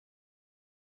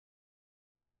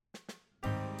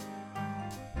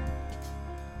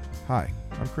Hi,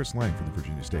 I'm Chris Lang from the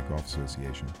Virginia State Golf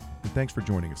Association, and thanks for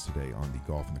joining us today on the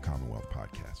Golf in the Commonwealth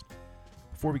podcast.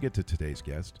 Before we get to today's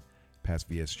guest, past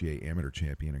VSGA Amateur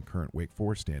champion and current Wake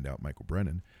Forest standout Michael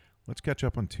Brennan, let's catch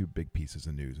up on two big pieces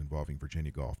of news involving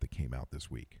Virginia golf that came out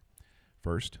this week.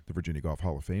 First, the Virginia Golf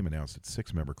Hall of Fame announced its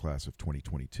six-member class of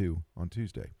 2022 on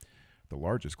Tuesday, the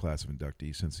largest class of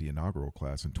inductees since the inaugural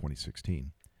class in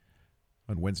 2016.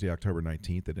 On Wednesday, October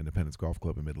 19th at Independence Golf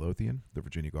Club in Midlothian, the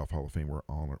Virginia Golf Hall of Fame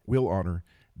will honor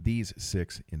these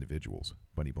six individuals: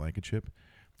 Bunny Blankenship,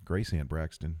 Grace Ann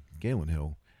Braxton, Galen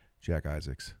Hill, Jack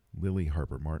Isaacs, Lily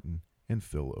Harper Martin, and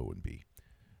Phil Owenby.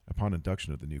 Upon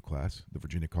induction of the new class, the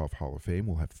Virginia Golf Hall of Fame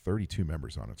will have 32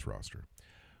 members on its roster.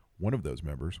 One of those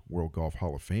members, World Golf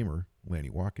Hall of Famer Lanny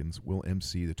Watkins, will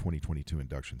MC the 2022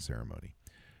 induction ceremony.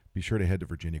 Be sure to head to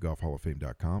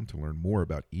virginiagolfhallofFame.com to learn more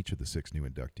about each of the six new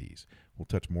inductees. We'll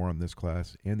touch more on this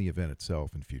class and the event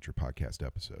itself in future podcast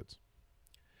episodes.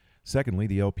 Secondly,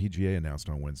 the LPGA announced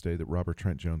on Wednesday that Robert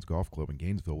Trent Jones Golf Club in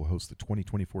Gainesville will host the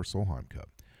 2024 Solheim Cup.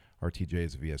 RTJ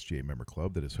is a VSGA member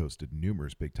club that has hosted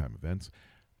numerous big-time events,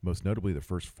 most notably the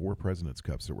first four Presidents'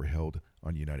 Cups that were held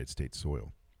on United States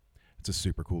soil. It's a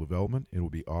super cool development. It will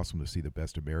be awesome to see the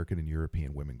best American and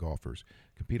European women golfers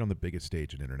compete on the biggest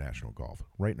stage in international golf,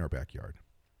 right in our backyard.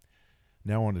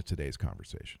 Now on to today's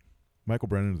conversation. Michael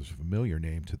Brennan is a familiar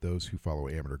name to those who follow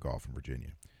amateur golf in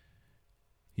Virginia.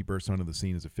 He burst onto the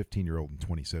scene as a 15-year-old in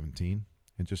 2017,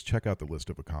 and just check out the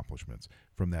list of accomplishments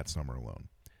from that summer alone.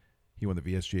 He won the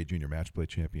VSGA Junior Match Play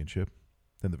Championship.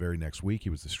 Then the very next week,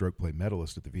 he was the stroke play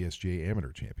medalist at the VSGA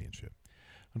Amateur Championship.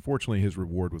 Unfortunately, his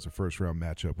reward was a first-round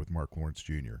matchup with Mark Lawrence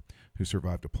Jr., who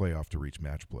survived a playoff to reach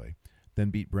match play, then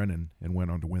beat Brennan and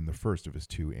went on to win the first of his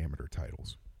two amateur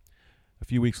titles. A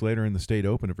few weeks later in the State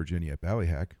Open of Virginia at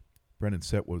Ballyhack, Brennan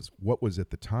set what was at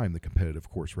the time the competitive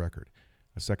course record,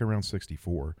 a second-round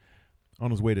 64,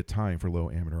 on his way to tying for low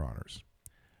amateur honors.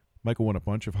 Michael won a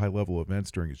bunch of high-level events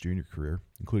during his junior career,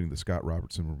 including the Scott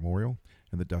Robertson Memorial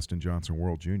and the Dustin Johnson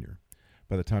World Junior.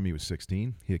 By the time he was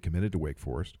 16, he had committed to Wake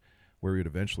Forest, where he would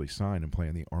eventually sign and play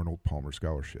on the Arnold Palmer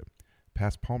Scholarship.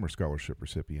 Past Palmer Scholarship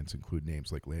recipients include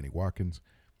names like Lanny Watkins,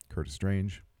 Curtis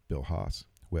Strange, Bill Haas,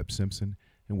 Webb Simpson,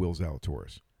 and Will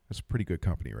Zalatoris. That's pretty good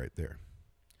company right there.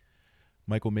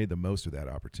 Michael made the most of that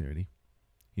opportunity.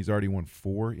 He's already won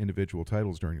 4 individual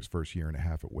titles during his first year and a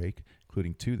half at Wake,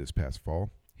 including 2 this past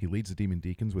fall. He leads the Demon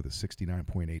Deacons with a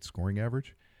 69.8 scoring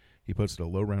average. He posted a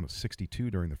low round of 62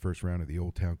 during the first round of the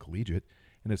Old Town Collegiate,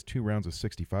 and has 2 rounds of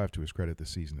 65 to his credit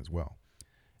this season as well.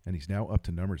 And he's now up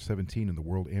to number 17 in the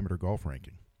World Amateur Golf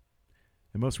Ranking.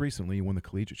 And most recently, he won the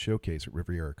Collegiate Showcase at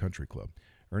Riviera Country Club,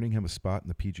 earning him a spot in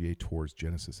the PGA Tour's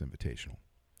Genesis Invitational.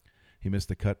 He missed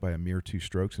the cut by a mere 2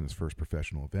 strokes in his first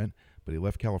professional event, but he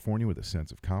left California with a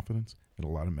sense of confidence and a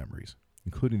lot of memories,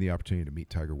 including the opportunity to meet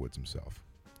Tiger Woods himself.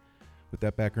 With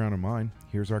that background in mind,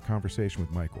 here's our conversation with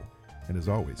Michael. And as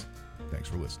always, thanks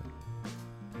for listening.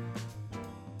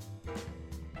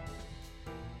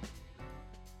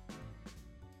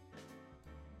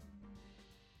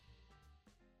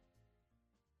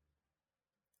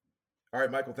 All right,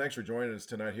 Michael, thanks for joining us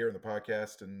tonight here in the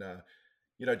podcast. And,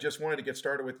 just wanted to get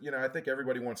started with, I think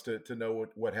everybody wants to know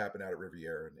what happened out at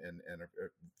Riviera and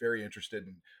are very interested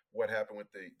in what happened with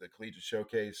the Collegiate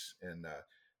Showcase and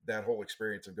that whole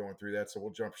experience of going through that. So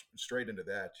we'll jump straight into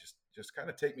that. Just kind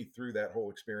of take me through that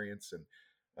whole experience.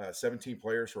 And 17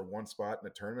 players for one spot in the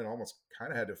tournament almost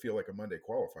kind of had to feel like a Monday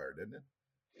qualifier, didn't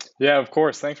it? Yeah, of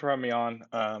course. Thanks for having me on.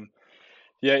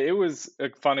 Yeah, it was a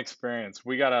fun experience.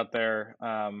 We got out there.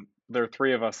 There are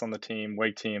 3 of us on the team,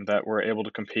 Wake team, that were able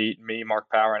to compete, me, Mark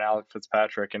Power, and Alex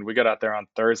Fitzpatrick. And we got out there on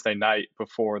Thursday night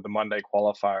before the Monday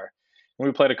qualifier. And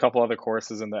we played a couple other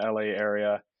courses in the LA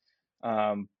area.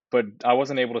 But I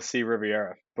wasn't able to see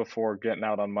Riviera before getting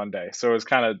out on Monday. So it was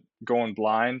kind of going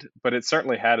blind, but it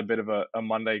certainly had a bit of a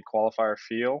Monday qualifier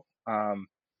feel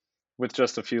with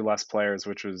just a few less players,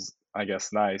 which was, I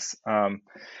guess, nice.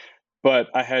 But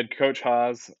I had Coach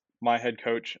Haas, my head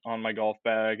coach, on my golf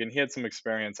bag, and he had some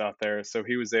experience out there. So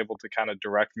he was able to kind of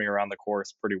direct me around the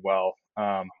course pretty well.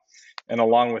 And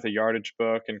along with a yardage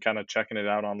book and kind of checking it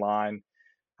out online,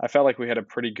 I felt like we had a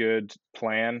pretty good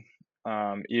plan,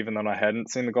 even though I hadn't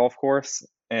seen the golf course.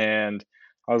 And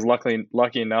I was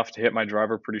lucky enough to hit my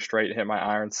driver pretty straight, hit my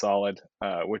iron solid,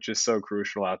 which is so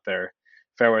crucial out there.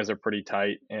 Fairways are pretty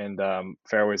tight, and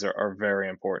fairways are very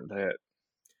important to hit.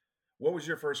 What was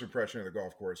your first impression of the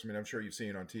golf course? I mean, I'm sure you've seen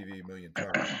it on TV a million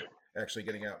times, but actually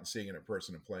getting out and seeing it in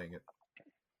person and playing it.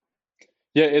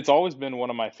 Yeah, it's always been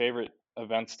one of my favorite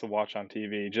events to watch on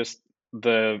TV. Just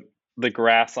the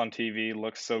grass on TV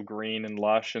looks so green and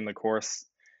lush, and the course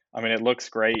I mean, it looks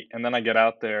great. And then I get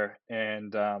out there,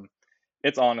 and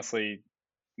it's honestly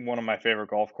one of my favorite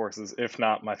golf courses, if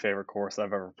not my favorite course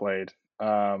I've ever played.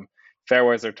 Um,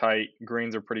 Fairways are tight,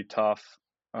 greens are pretty tough.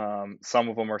 Some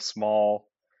of them are small.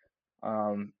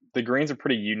 The greens are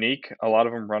pretty unique. A lot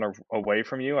of them run away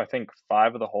from you. I think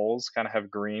five of the holes kind of have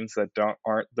greens that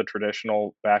aren't the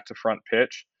traditional back to front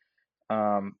pitch,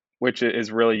 which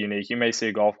is really unique. You may see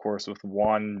a golf course with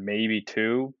one, maybe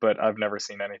two, but I've never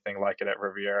seen anything like it at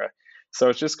Riviera. So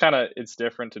it's just kind of it's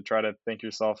different to try to think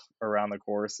yourself around the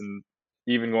course, and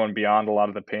even going beyond a lot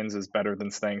of the pins is better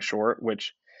than staying short,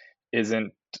 which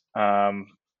isn't um,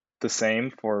 the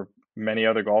same for many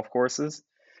other golf courses.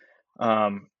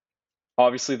 Um,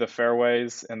 Obviously, the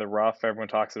fairways and the rough, everyone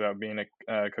talks about being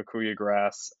a Kikuyu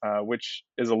grass, which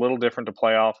is a little different to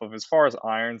play off of. As far as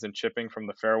irons and chipping from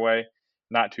the fairway,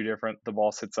 not too different. The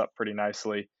ball sits up pretty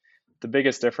nicely. The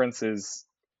biggest difference is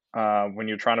when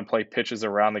you're trying to play pitches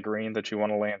around the green that you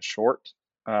want to land short.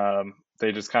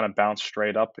 They just kind of bounce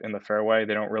straight up in the fairway.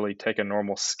 They don't really take a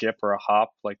normal skip or a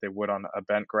hop like they would on a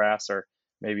bent grass or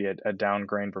maybe a down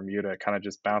grain Bermuda. It kind of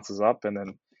just bounces up and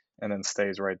then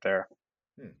stays right there.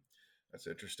 Hmm. That's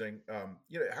interesting.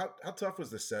 How tough was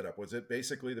the setup? Was it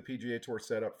basically the PGA Tour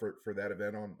setup for that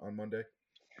event on Monday?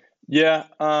 Yeah,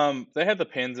 they had the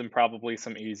pins in probably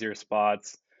some easier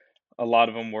spots. A lot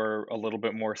of them were a little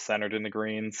bit more centered in the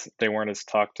greens. They weren't as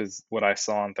tucked as what I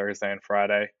saw on Thursday and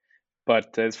Friday.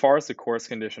 But as far as the course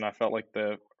condition, I felt like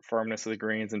the firmness of the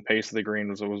greens and pace of the green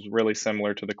was really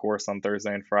similar to the course on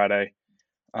Thursday and Friday.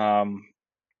 Um,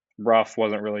 Rough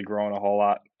wasn't really growing a whole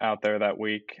lot out there that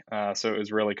week, so it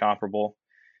was really comparable.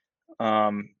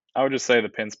 I would just say the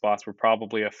pin spots were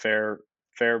probably a fair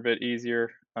bit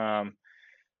easier.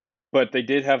 But they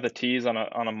did have the tees on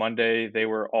a Monday. They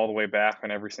were all the way back on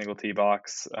every single tee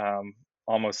box,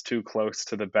 almost too close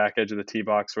to the back edge of the tee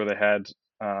box where they had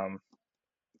um,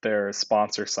 their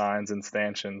sponsor signs and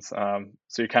stanchions.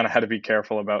 So you kind of had to be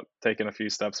careful about taking a few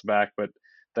steps back, but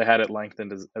they had it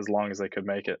lengthened as long as they could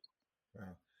make it.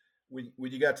 Wow.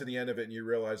 When you got to the end of it and you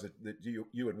realized that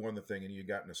you had won the thing and you had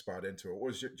gotten a spot into it, what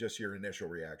was just your initial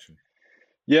reaction?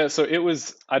 Yeah, so it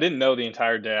was. I didn't know the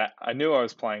entire day. I knew I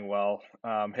was playing well,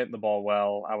 hitting the ball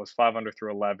well. I was 5 under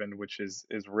through 11, which is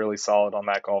really solid on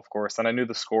that golf course. And I knew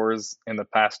the scores in the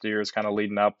past years, kind of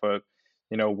leading up, but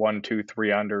 1, 2,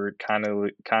 3 under, kind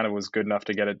of was good enough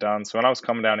to get it done. So when I was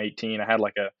coming down 18, I had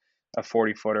like a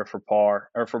 40 footer for par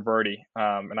or for birdie,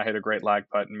 and I hit a great lag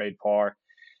putt and made par.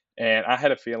 And I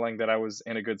had a feeling that I was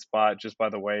in a good spot just by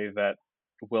the way that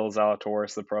Will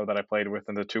Zalatoris, the pro that I played with,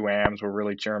 and the two AMs were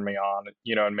really cheering me on,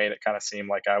 and made it kind of seem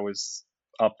like I was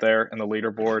up there in the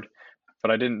leaderboard.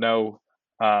 But I didn't know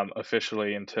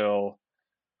officially until,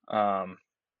 um,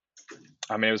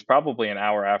 I mean, it was probably an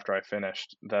hour after I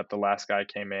finished that the last guy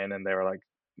came in and they were like,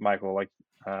 Michael, like,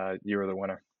 you were the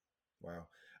winner. Wow.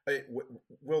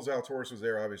 Will Zalatoris was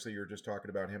there. Obviously, you were just talking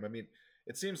about him. I mean,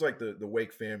 it seems like the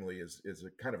Wake family is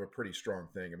a kind of a pretty strong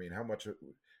thing. I mean, how much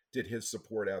did his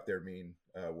support out there mean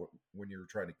when you were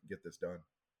trying to get this done?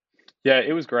 Yeah,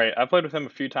 it was great. I played with him a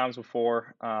few times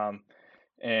before.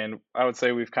 And I would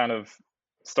say we've kind of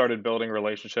started building a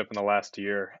relationship in the last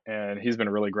year, and he's been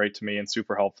really great to me and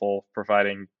super helpful,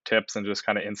 providing tips and just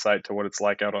kind of insight to what it's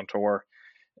like out on tour.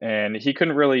 And he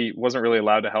wasn't really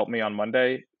allowed to help me on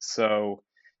Monday, so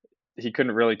he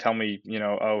couldn't really tell me,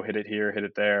 oh, hit it here, hit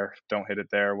it there, don't hit it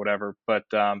there, whatever. But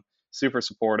super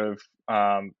supportive.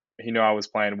 He knew I was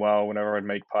playing well. Whenever I'd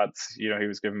make putts, he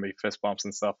was giving me fist bumps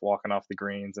and stuff, walking off the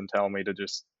greens and telling me to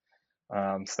just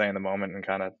stay in the moment and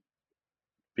kind of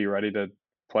be ready to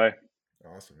play.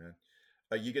 Awesome,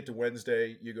 man. You get to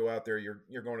Wednesday, you go out there,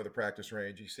 you're going to the practice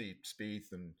range, you see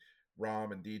Spieth and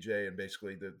Rom and DJ and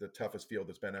basically the toughest field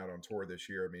that's been out on tour this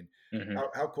year. I mean, Hmm.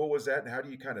 how cool was that? And how do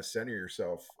you kind of center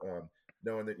yourself,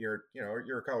 knowing that you're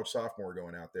a college sophomore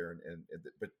going out there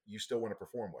but you still want to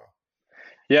perform well?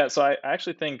 Yeah, so I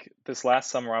actually think this last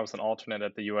summer I was an alternate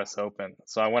at the U.S. Open.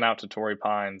 So I went out to Torrey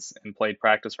Pines and played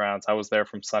practice rounds. I was there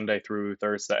from Sunday through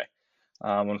Thursday.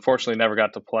 Unfortunately, never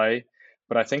got to play,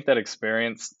 but I think that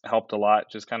experience helped a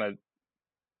lot. Just kind of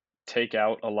take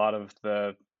out a lot of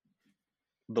the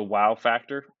wow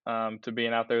factor to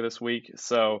being out there this week.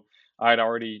 So I'd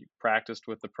already practiced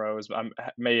with the pros.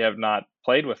 May have not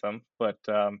played with them, but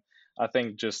I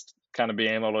think just kind of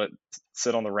being able to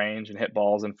sit on the range and hit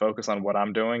balls and focus on what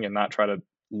I'm doing and not try to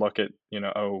look at,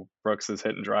 oh, Brooks is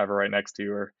hitting driver right next to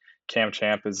you or Cam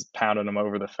Champ is pounding them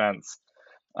over the fence.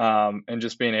 And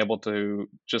just being able to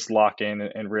just lock in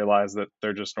and realize that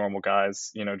they're just normal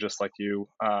guys, just like you.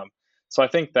 So I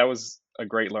think that was a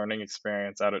great learning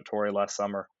experience out at Torrey last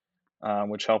summer.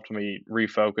 which helped me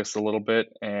refocus a little bit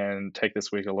and take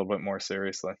this week a little bit more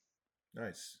seriously.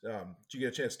 Nice. Did you get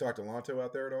a chance to talk to Lanto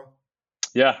out there at all?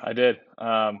 Yeah, I did.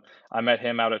 I met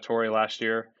him out at Torrey last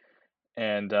year,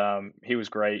 and he was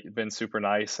great. Been super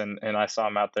nice, and I saw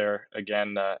him out there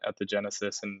again at the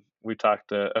Genesis, and we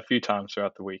talked a few times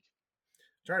throughout the week.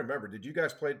 Trying to remember, did you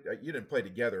guys play? You didn't play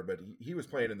together, but he was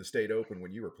playing in the state open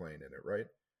when you were playing in it, right?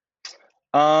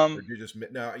 Or Um, did you just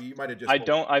no? You might have just. I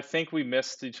don't. I think we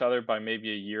missed each other by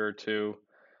maybe a year or two.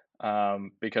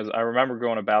 Because I remember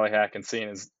going to Ballyhack and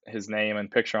seeing his name and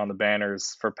picture on the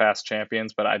banners for past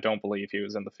champions, but I don't believe he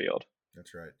was in the field.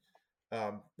 That's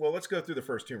right. Well, let's go through the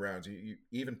first two rounds. You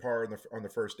even par on the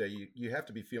first day. You have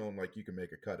to be feeling like you can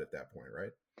make a cut at that point,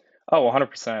 right? Oh,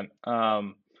 100%.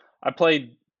 I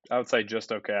played, I would say,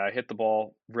 just okay. I hit the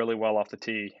ball really well off the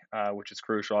tee, which is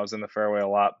crucial. I was in the fairway a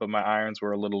lot, but my irons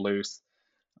were a little loose.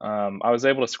 I was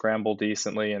able to scramble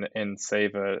decently and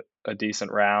save a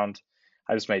decent round.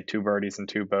 I just made two birdies and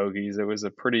two bogeys. It was a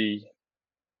pretty,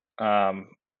 um,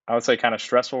 I would say, kind of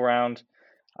stressful round.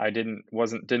 I didn't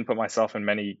put myself in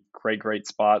many great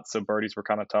spots, so birdies were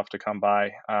kind of tough to come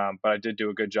by. But I did do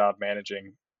a good job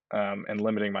managing and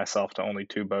limiting myself to only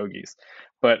two bogeys.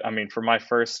 But I mean, for my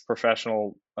first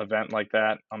professional event like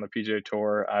that on the PGA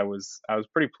Tour, I was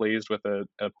pretty pleased with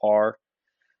a par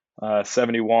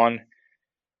 71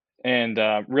 and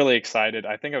really excited.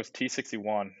 I think I was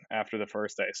T61 after the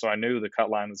first day, so I knew the cut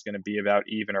line was going to be about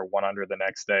even or one under the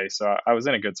next day. So I was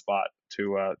in a good spot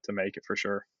to make it for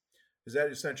sure. Is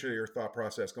that essentially your thought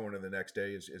process going to the next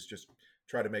day? Is just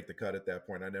try to make the cut at that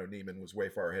point? I know Neiman was way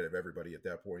far ahead of everybody at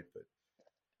that point, but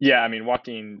Yeah, I mean,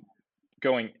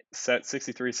 going set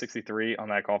 63 on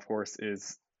that golf course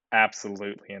is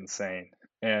absolutely insane.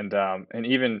 And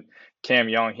even Cam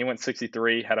Young, he went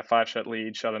 63, had a 5 shot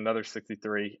lead, shot another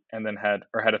 63, and then had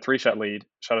a 3 shot lead,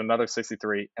 shot another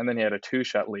 63, and then he had a 2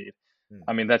 shot lead. hmm.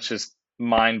 I mean, that's just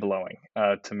mind blowing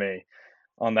to me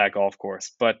on that golf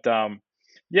course. But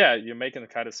yeah, you're making the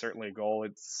cut is certainly a goal.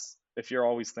 It's if you're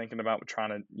always thinking about trying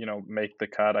to make the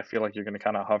cut, I feel like you're going to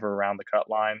kind of hover around the cut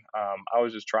line. I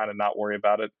was just trying to not worry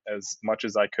about it as much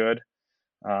as I could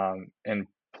and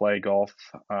play golf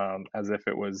as if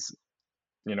it was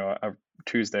a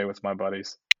Tuesday with my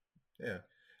buddies. Yeah.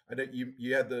 I know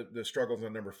you had the struggles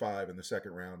on number five in the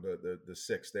second round, the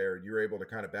six there, and you were able to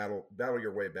kind of battle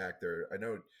your way back there. I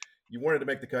know you wanted to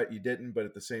make the cut, you didn't, but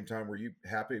at the same time, were you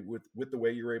happy with the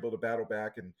way you were able to battle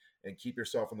back and keep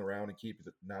yourself in the round and keep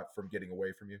it not from getting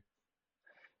away from you?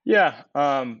 Yeah,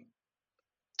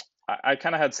 I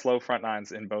kind of had slow front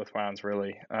nines in both rounds,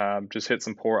 really. Just hit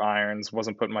some poor irons,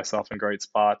 wasn't putting myself in great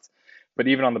spots. But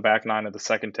even on the back nine of the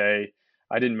second day,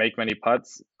 I didn't make many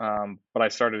putts, but I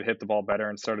started to hit the ball better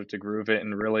and started to groove it.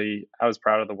 And really, I was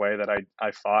proud of the way that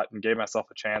I fought and gave myself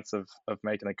a chance of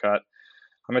making the cut.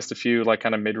 I missed a few like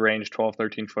kind of mid-range 12,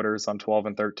 13 footers on 12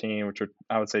 and 13, which are,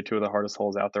 I would say, two of the hardest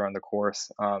holes out there on the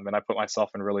course. And I put myself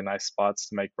in really nice spots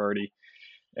to make birdie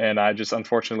and I just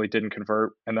unfortunately didn't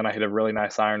convert. And then I hit a really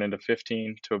nice iron into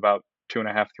 15 to about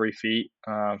 2.5, 3 feet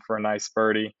for a nice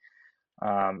birdie.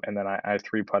 And then I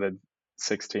three putted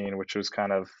 16, which was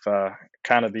kind of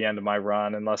the end of my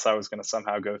run, unless I was going to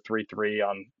somehow go 3-3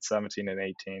 on 17 and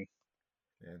 18.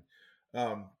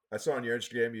 And I saw on your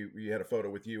Instagram you had a photo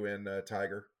with you and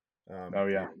Tiger. Oh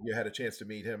yeah, You had a chance to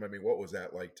meet him. I mean, what was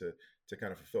that like to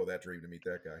kind of fulfill that dream to meet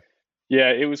that guy?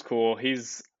 yeah, it was cool.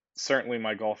 He's certainly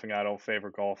my golfing idol,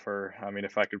 favorite golfer. I mean,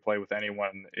 if I could play with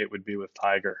anyone, it would be with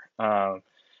Tiger.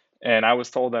 And I was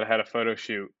told that I had a photo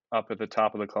shoot up at the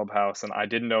top of the clubhouse, and I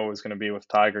didn't know it was going to be with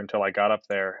Tiger until I got up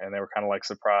there, and they were kind of like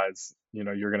surprised,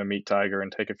 you're going to meet Tiger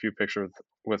and take a few pictures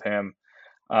with him.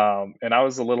 And I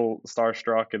was a little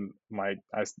starstruck, and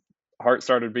heart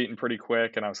started beating pretty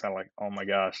quick, and I was kind of like, oh my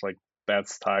gosh, like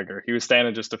that's Tiger. He was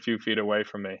standing just a few feet away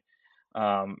from me,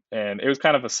 and it was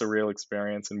kind of a surreal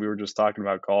experience. And we were just talking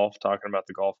about golf, talking about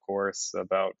the golf course,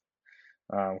 about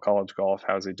college golf.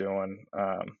 How's he doing?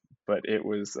 But it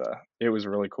was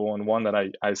really cool and one that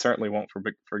I certainly won't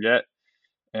forget.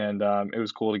 And it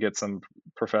was cool to get some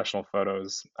professional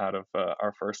photos out of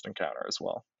our first encounter as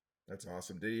well. That's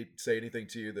awesome. Did he say anything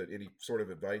to you that any sort of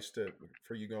advice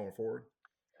for you going forward?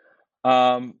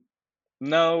 Um,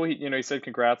 no, he said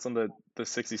congrats on the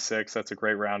 66. That's a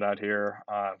great round out here.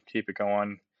 Keep it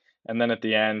going. And then at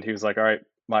the end, he was like, "All right,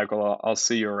 Michael, I'll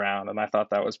see you around." And I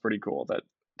thought that was pretty cool that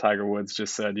Tiger Woods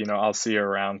just said, "I'll see you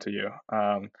around" to you.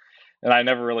 And I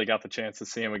never really got the chance to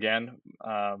see him again.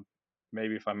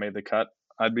 Maybe if I made the cut,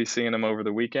 I'd be seeing him over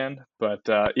the weekend. But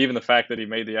even the fact that he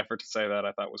made the effort to say that,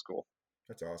 I thought was cool.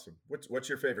 That's awesome. What's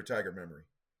your favorite Tiger memory?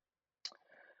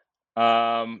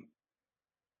 Um,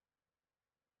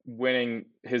 winning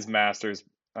his Masters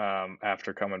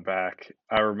after coming back.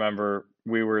 I remember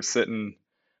we were sitting.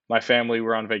 My family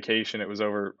were on vacation. It was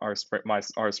over our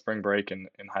spring break in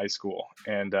high school,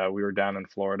 and we were down in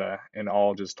Florida, and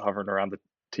all just hovering around the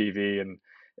TV,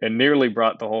 and nearly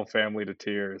brought the whole family to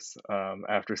tears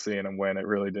after seeing him win. It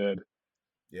really did.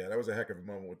 Yeah, that was a heck of a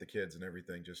moment with the kids and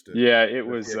everything, just to Yeah, it see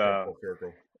was. it come full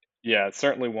circle. Yeah,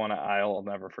 certainly one I'll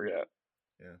never forget.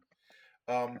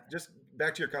 Yeah. Just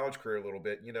back to your college career a little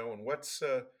bit, and what's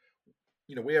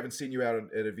we haven't seen you out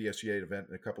at a VSGA event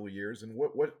in a couple of years, and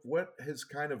what has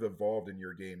kind of evolved in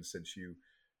your game since you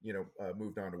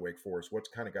moved on to Wake Forest? What's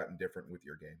kind of gotten different with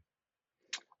your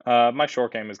game? My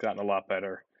short game has gotten a lot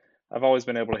better. I've always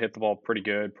been able to hit the ball pretty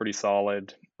good, pretty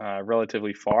solid,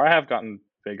 relatively far. I have gotten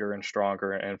bigger and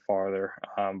stronger and farther,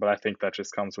 but I think that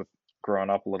just comes with growing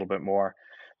up a little bit more.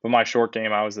 But my short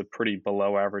game, I was a pretty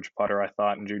below average putter, I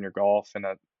thought, in junior golf, and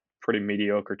a pretty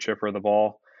mediocre chipper of the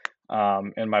ball.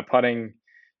 And my putting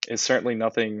is certainly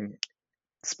nothing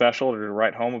special to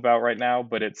write home about right now,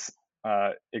 but it's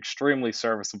extremely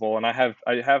serviceable. And I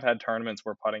have had tournaments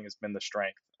where putting has been the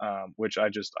strength, which I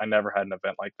never had an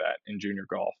event like that in junior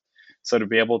golf. So to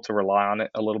be able to rely on it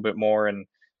a little bit more, and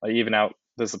even out,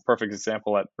 this is a perfect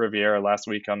example at Riviera last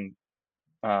week on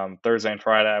Thursday and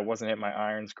Friday. I wasn't hitting my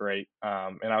irons great,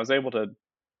 and I was able to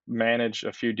manage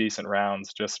a few decent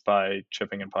rounds just by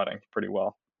chipping and putting pretty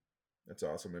well. That's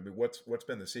awesome. I mean, what's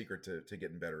been the secret to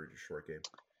getting better at your short game?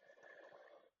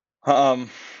 Um,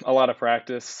 a lot of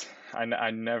practice.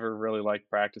 I never really liked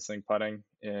practicing putting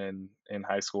in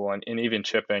high school and even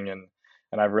chipping, and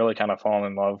I've really kind of fallen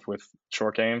in love with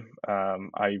short game.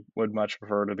 I would much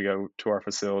prefer to go to our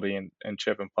facility and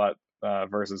chip and putt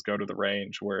versus go to the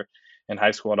range. Where in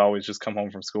high school I'd always just come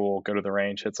home from school, go to the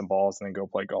range, hit some balls, and then go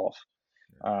play golf.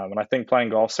 And I think playing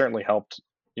golf certainly helped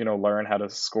learn how to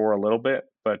score a little bit,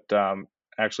 but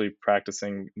actually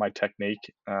practicing my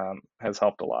technique has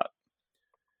helped a lot.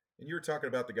 And you were talking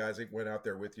about the guys that went out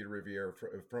there with you to Riviera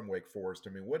from Wake Forest.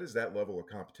 I mean, what is that level of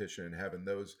competition and having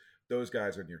those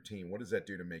guys on your team? What does that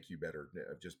do to make you better?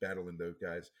 Just battling those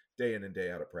guys day in and day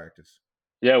out at practice.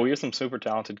 Yeah, we have some super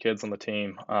talented kids on the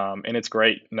team, and it's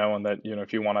great knowing that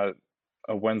if you want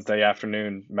a Wednesday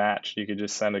afternoon match, you could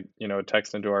just send a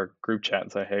text into our group chat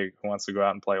and say, "Hey, who wants to go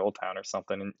out and play Old Town or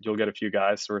something?" And you'll get a few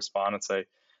guys to respond and say,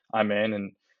 "I'm in,"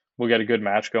 and we'll get a good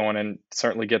match going, and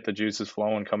certainly get the juices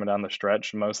flowing coming down the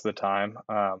stretch most of the time.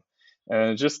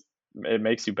 And it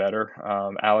makes you better.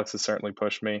 Alex has certainly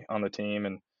pushed me on the team,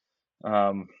 and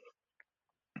um,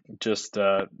 just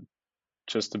uh,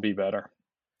 just to be better.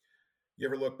 You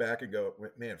ever look back and go,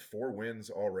 man, 4 wins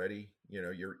already?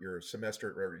 You're a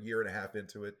semester or a year and a half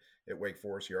into it at Wake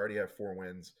Forest. You already have 4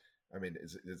 wins. I mean,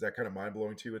 is that kind of mind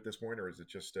blowing to you at this point, or is it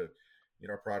just a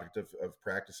product of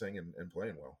practicing and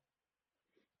playing well?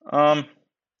 Um,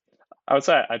 I would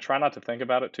say I try not to think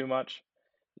about it too much.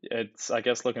 I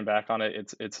guess looking back on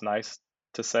it, it's nice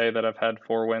to say that I've had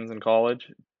 4 wins in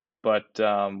college, but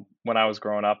when I was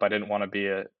growing up, I didn't want to be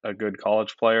a good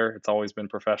college player. It's always been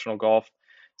professional golf,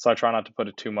 so I try not to put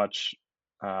it too much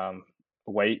um,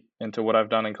 weight into what I've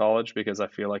done in college because I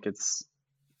feel like it's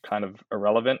kind of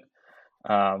irrelevant.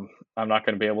 I'm not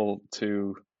going to be able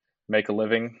to make a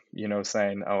living,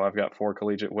 saying, "Oh, I've got 4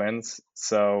 collegiate wins."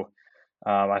 So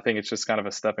I think it's just kind of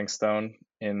a stepping stone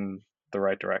in the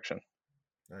right direction.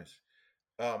 Nice.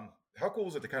 How cool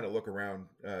is it to kind of look around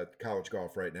college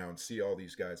golf right now and see all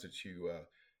these guys that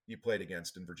you played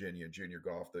against in Virginia and junior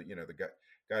golf?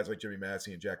 Guys like Jimmy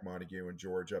Massey and Jack Montague and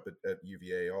George up at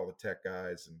UVA, all the tech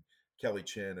guys and Kelly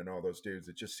Chin and all those dudes.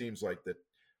 It just seems like that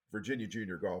Virginia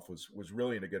junior golf was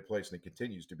really in a good place and it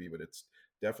continues to be, but it's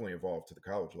definitely evolved to the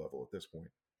college level at this point.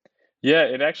 Yeah,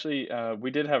 it actually,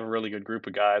 we did have a really good group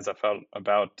of guys. I felt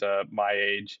about my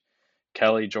age,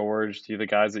 Kelly, George, the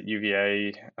guys at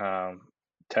UVA,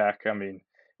 Tech. I mean,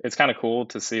 it's kind of cool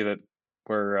to see that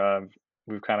we're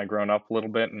we've kind of grown up a little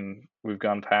bit and we've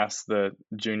gone past the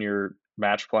junior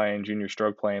match play and junior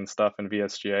stroke play and stuff in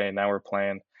VSGA, and now we're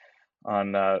playing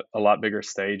on a lot bigger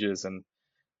stages. And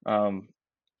um,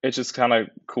 it's just kind of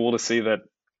cool to see that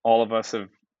all of us have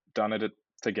done it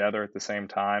together at the same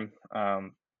time.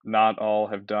 Not all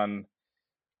have done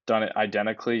it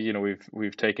identically.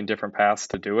 We've taken different paths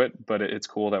to do it, but it's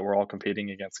cool that we're all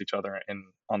competing against each other in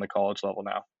on the college level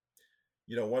now.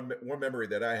 One memory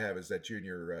that I have is that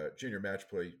junior match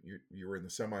play. You were in the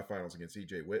semifinals against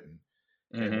EJ Witten,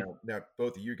 and Hmm. now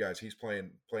both of you guys, he's playing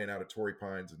out at Torrey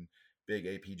Pines and big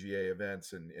APGA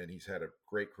events, and he's had a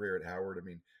great career at Howard. I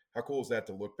mean, how cool is that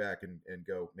to look back and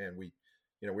go, man, we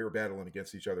were battling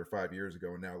against each other 5 years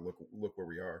ago, and now look where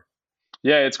we are.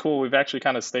 Yeah, it's cool. We've actually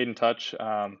kind of stayed in touch.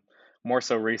 more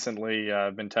so recently,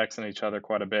 been texting each other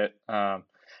quite a bit.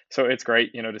 So it's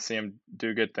great, to see him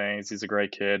do good things. He's a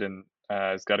great kid, and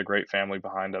he's got a great family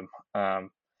behind him.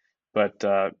 But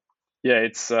yeah,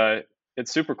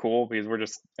 it's super cool because we're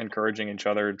just encouraging each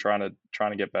other and trying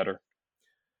to get better.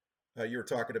 You were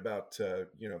talking about the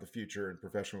future and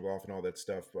professional golf and all that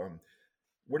stuff.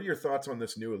 What are your thoughts on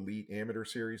this new Elite Amateur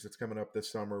series that's coming up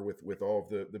this summer with all of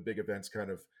the big events kind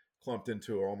of clumped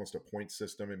into almost a point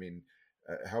system? I mean,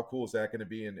 how cool is that going to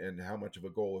be, and how much of a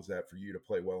goal is that for you to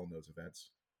play well in those events?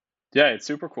 Yeah, it's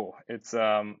super cool. It's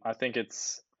I think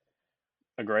it's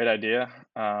a great idea.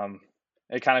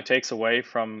 It kind of takes away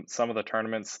from some of the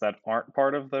tournaments that aren't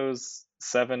part of those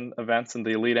 7 events in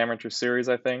the Elite Amateur Series,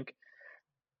 I think.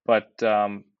 But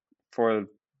for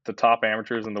the top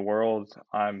amateurs in the world,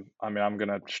 I'm going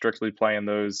to strictly play in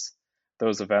those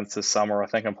events this summer. I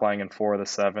think I'm playing in 4 of the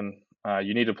 7.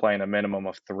 You need to play in a minimum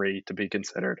of 3 to be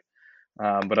considered.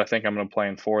 But I think I'm going to play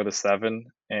in 4 of the 7,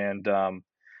 and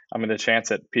the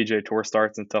chance at PGA Tour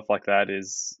starts and stuff like that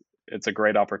it's a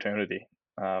great opportunity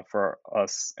for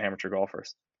us amateur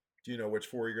golfers. Do you know which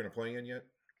 4 you're going to play in yet?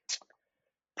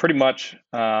 Pretty much,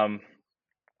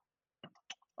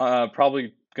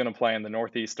 probably going to play in the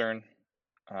Northeastern,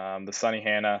 the Sunny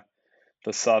Hannah,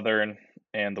 the Southern,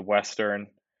 and the Western.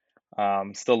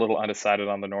 Still a little undecided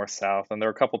on the North-South, and there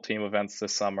are a couple team events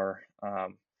this summer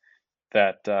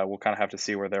that we'll kind of have to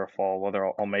see where they'll fall, whether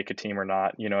I'll make a team or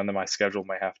not, and then my schedule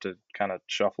may have to kind of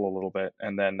shuffle a little bit,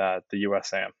 and then the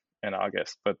USAM in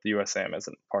August, but the USAM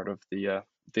isn't part of the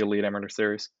Elite Amateur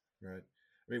Series. Right.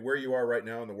 I mean, where you are right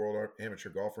now in the World Amateur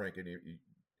Golf Ranking,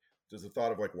 does the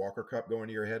thought of like Walker Cup go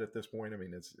into your head at this point? I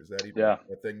mean, is that even a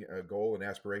thing, a goal, an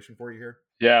aspiration for you here?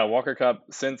 Yeah, Walker Cup.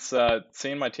 Since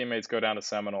seeing my teammates go down to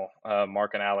Seminole,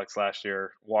 Mark and Alex last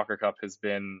year, Walker Cup has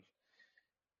been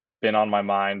on my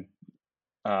mind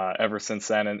ever since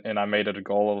then, and I made it a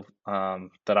goal of,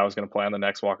 that I was going to play on the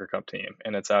next Walker Cup team,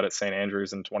 and it's out at St.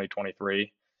 Andrews in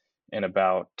 2023 in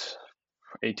about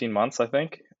 18 months, I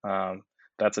think.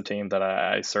 That's a team that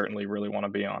I certainly really want to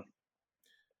be on.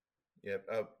 Yeah.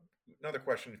 Another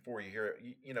question for you here.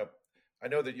 I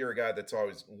know that you're a guy that's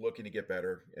always looking to get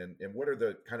better, and what are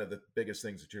the kind of the biggest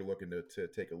things that you're looking to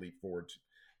take a leap forward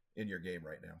in your game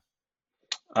right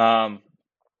now?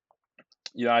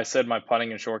 I said my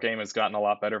putting and short game has gotten a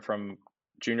lot better from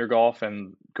junior golf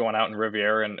and going out in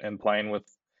Riviera and playing with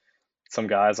some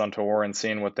guys on tour and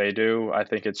seeing what they do. I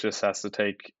think it just has to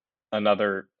take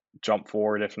another jump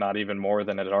forward, if not even more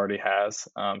than it already has,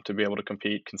 to be able to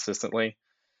compete consistently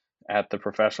at the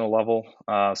professional level.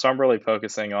 So I'm really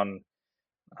focusing on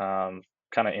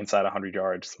kind of inside 100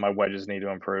 yards. My wedges need to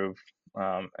improve,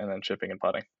 and then chipping and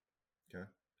putting. Okay.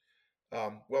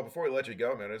 Well, before we let you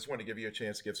go, man, I just want to give you a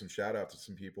chance to give some shout out to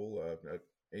some people.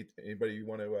 Anybody you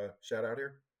want to shout out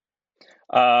here?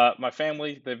 My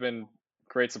family, they've been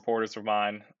great supporters of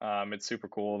mine. It's super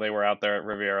cool. They were out there at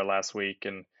Riviera last week,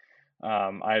 and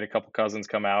I had a couple cousins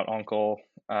come out, uncle,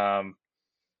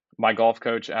 my golf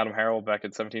coach, Adam Harrell, back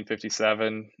at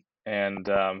 1757, and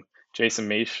Jason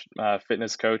Meesh,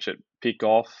 fitness coach at Peak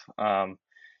Golf.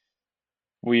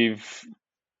 We've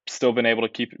still been able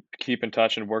to keep in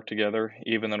touch and work together,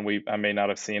 even though I may not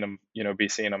have seen them, be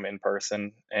seeing them in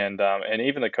person. And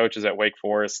even the coaches at Wake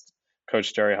Forest,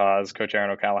 Coach Jerry Haas, Coach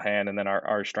Aaron O'Callahan, and then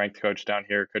our strength coach down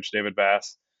here, Coach David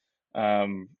Bass.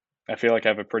 I feel like I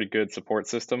have a pretty good support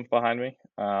system behind me,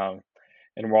 and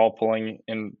we're all pulling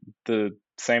in the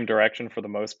same direction for the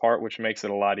most part, which makes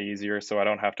it a lot easier. So I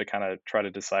don't have to kind of try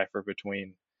to decipher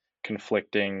between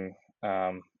conflicting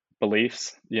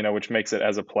beliefs, which makes it,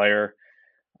 as a player,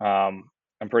 I'm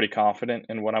pretty confident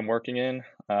in what I'm working in.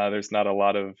 There's not a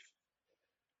lot of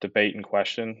debate and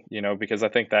question, because I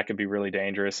think that could be really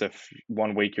dangerous if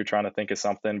one week you're trying to think of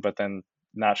something, but then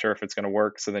not sure if it's going to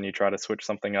work. So then you try to switch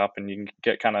something up and you can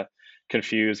get kind of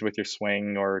confused with your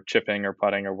swing or chipping or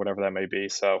putting or whatever that may be.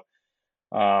 So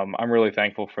I'm really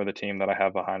thankful for the team that I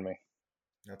have behind me.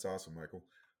 That's awesome, Michael.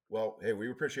 Well, hey, we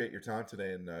appreciate your time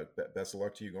today, and best of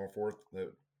luck to you going forward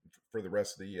for the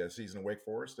rest of the season of Wake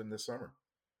Forest and this summer.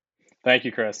 Thank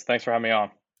you, Chris. Thanks for having me on.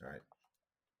 All right.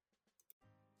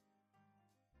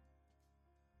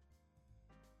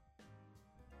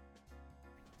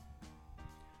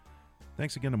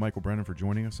 Thanks again to Michael Brennan for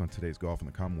joining us on today's Golf in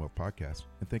the Commonwealth podcast,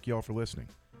 and thank you all for listening.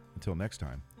 Until next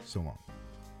time, so long.